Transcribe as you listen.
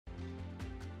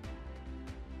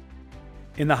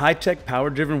In the high-tech,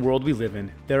 power-driven world we live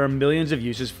in, there are millions of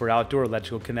uses for outdoor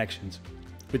electrical connections.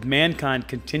 With mankind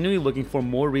continually looking for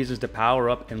more reasons to power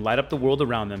up and light up the world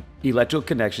around them, electrical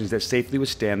connections that safely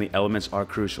withstand the elements are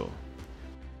crucial.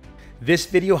 This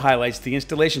video highlights the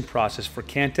installation process for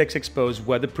CANTEX Exposed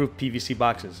Weatherproof PVC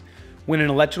boxes. When an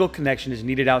electrical connection is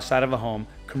needed outside of a home,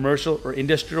 commercial or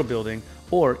industrial building,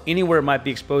 or anywhere it might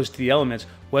be exposed to the elements,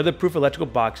 weatherproof electrical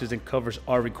boxes and covers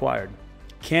are required.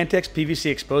 CANTEX PVC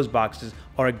Exposed boxes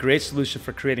are a great solution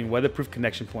for creating weatherproof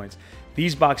connection points.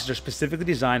 These boxes are specifically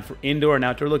designed for indoor and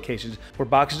outdoor locations where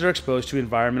boxes are exposed to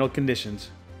environmental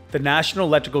conditions. The National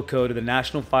Electrical Code of the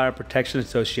National Fire Protection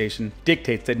Association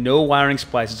dictates that no wiring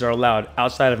splices are allowed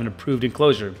outside of an approved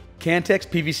enclosure. CANTEX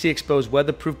PVC Exposed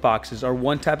Weatherproof boxes are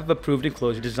one type of approved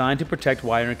enclosure designed to protect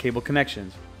wire and cable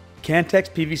connections. CANTEX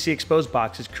PVC Exposed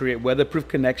boxes create weatherproof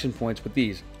connection points with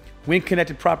ease. When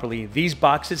connected properly, these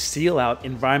boxes seal out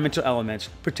environmental elements,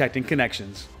 protecting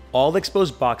connections. All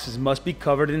exposed boxes must be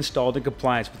covered and installed in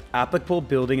compliance with applicable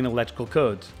building and electrical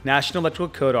codes. National Electrical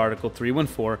Code Article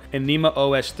 314 and NEMA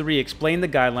OS 3 explain the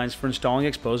guidelines for installing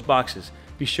exposed boxes.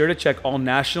 Be sure to check all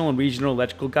national and regional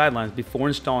electrical guidelines before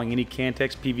installing any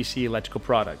CANTEX PVC electrical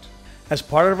product. As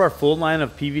part of our full line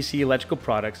of PVC electrical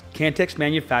products, CANTEX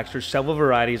manufactures several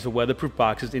varieties of weatherproof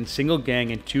boxes in single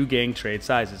gang and two gang trade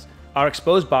sizes. Our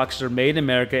exposed boxes are made in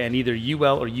America and either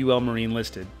UL or UL Marine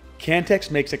listed.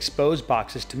 CANTEX makes exposed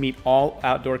boxes to meet all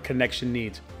outdoor connection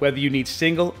needs, whether you need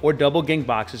single or double gang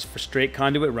boxes for straight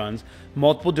conduit runs,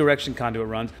 multiple direction conduit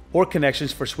runs, or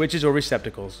connections for switches or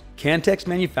receptacles. CANTEX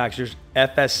manufactures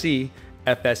FSC,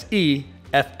 FSE,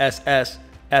 FSS,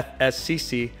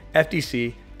 FSCC,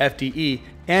 FDC, FDE,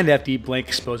 and FD blank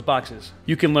exposed boxes.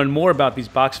 You can learn more about these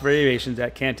box variations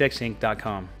at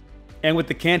CANTEXinc.com. And with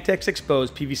the CANTEX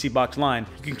Exposed PVC box line,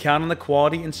 you can count on the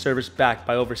quality and service backed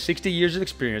by over 60 years of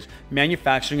experience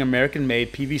manufacturing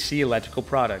American-made PVC electrical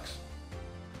products.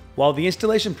 While the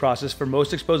installation process for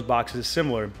most exposed boxes is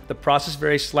similar, the process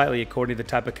varies slightly according to the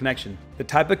type of connection. The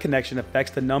type of connection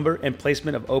affects the number and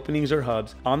placement of openings or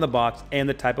hubs on the box and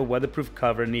the type of weatherproof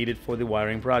cover needed for the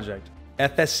wiring project.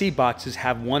 FSC boxes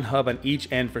have one hub on each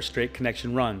end for straight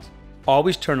connection runs.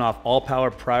 Always turn off all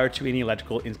power prior to any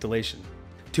electrical installation.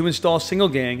 To install single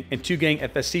gang and two gang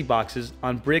FSC boxes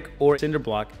on brick or cinder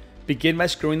block, begin by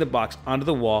screwing the box onto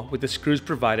the wall with the screws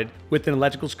provided with an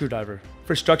electrical screwdriver.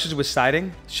 For structures with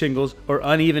siding, shingles, or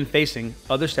uneven facing,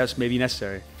 other steps may be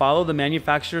necessary. Follow the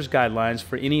manufacturer's guidelines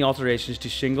for any alterations to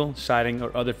shingle, siding,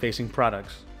 or other facing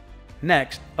products.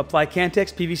 Next, apply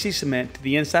CANTEX PVC cement to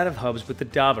the inside of hubs with the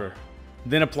dauber.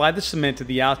 Then apply the cement to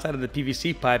the outside of the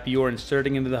PVC pipe you are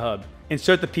inserting into the hub.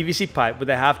 Insert the PVC pipe with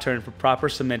a half turn for proper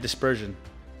cement dispersion.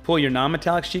 Pull your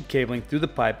non-metallic sheet cabling through the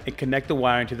pipe and connect the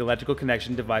wiring to the electrical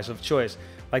connection device of choice,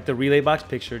 like the relay box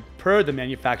pictured, per the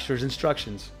manufacturer's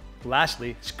instructions.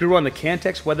 Lastly, screw on the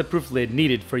CANTEX weatherproof lid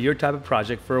needed for your type of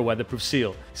project for a weatherproof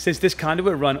seal. Since this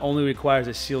conduit run only requires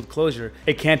a sealed closure,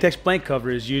 a CANTEX blank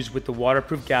cover is used with the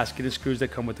waterproof gasket and screws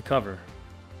that come with the cover.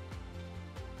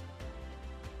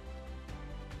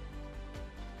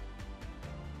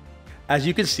 As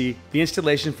you can see, the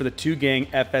installation for the two gang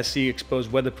FSC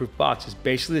Exposed Weatherproof box is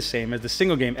basically the same as the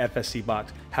single gang FSC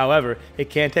box. However, a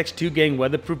CANTEX two gang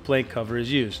weatherproof blank cover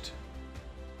is used.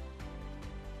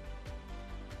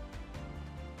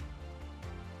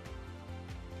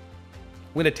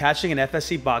 When attaching an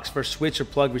FSC box for switch or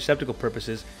plug receptacle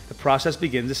purposes, the process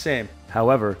begins the same.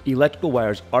 However, electrical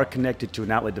wires are connected to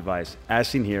an outlet device, as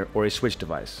seen here, or a switch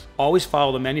device. Always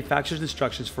follow the manufacturer's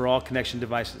instructions for all connection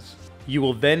devices. You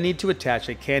will then need to attach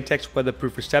a CANTEX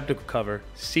weatherproof receptacle cover,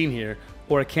 seen here,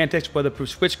 or a CANTEX weatherproof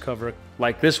switch cover,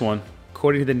 like this one,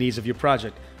 according to the needs of your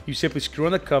project. You simply screw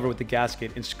on the cover with the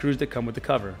gasket and screws that come with the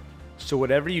cover. So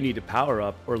whatever you need to power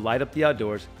up or light up the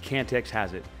outdoors, CANTEX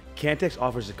has it. CANTEX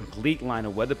offers a complete line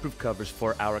of weatherproof covers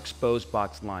for our exposed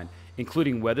box line,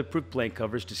 including weatherproof blank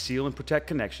covers to seal and protect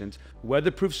connections,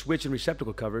 weatherproof switch and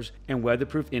receptacle covers, and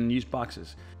weatherproof in-use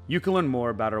boxes. You can learn more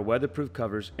about our weatherproof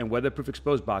covers and weatherproof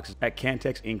exposed boxes at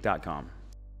CANTEXinc.com.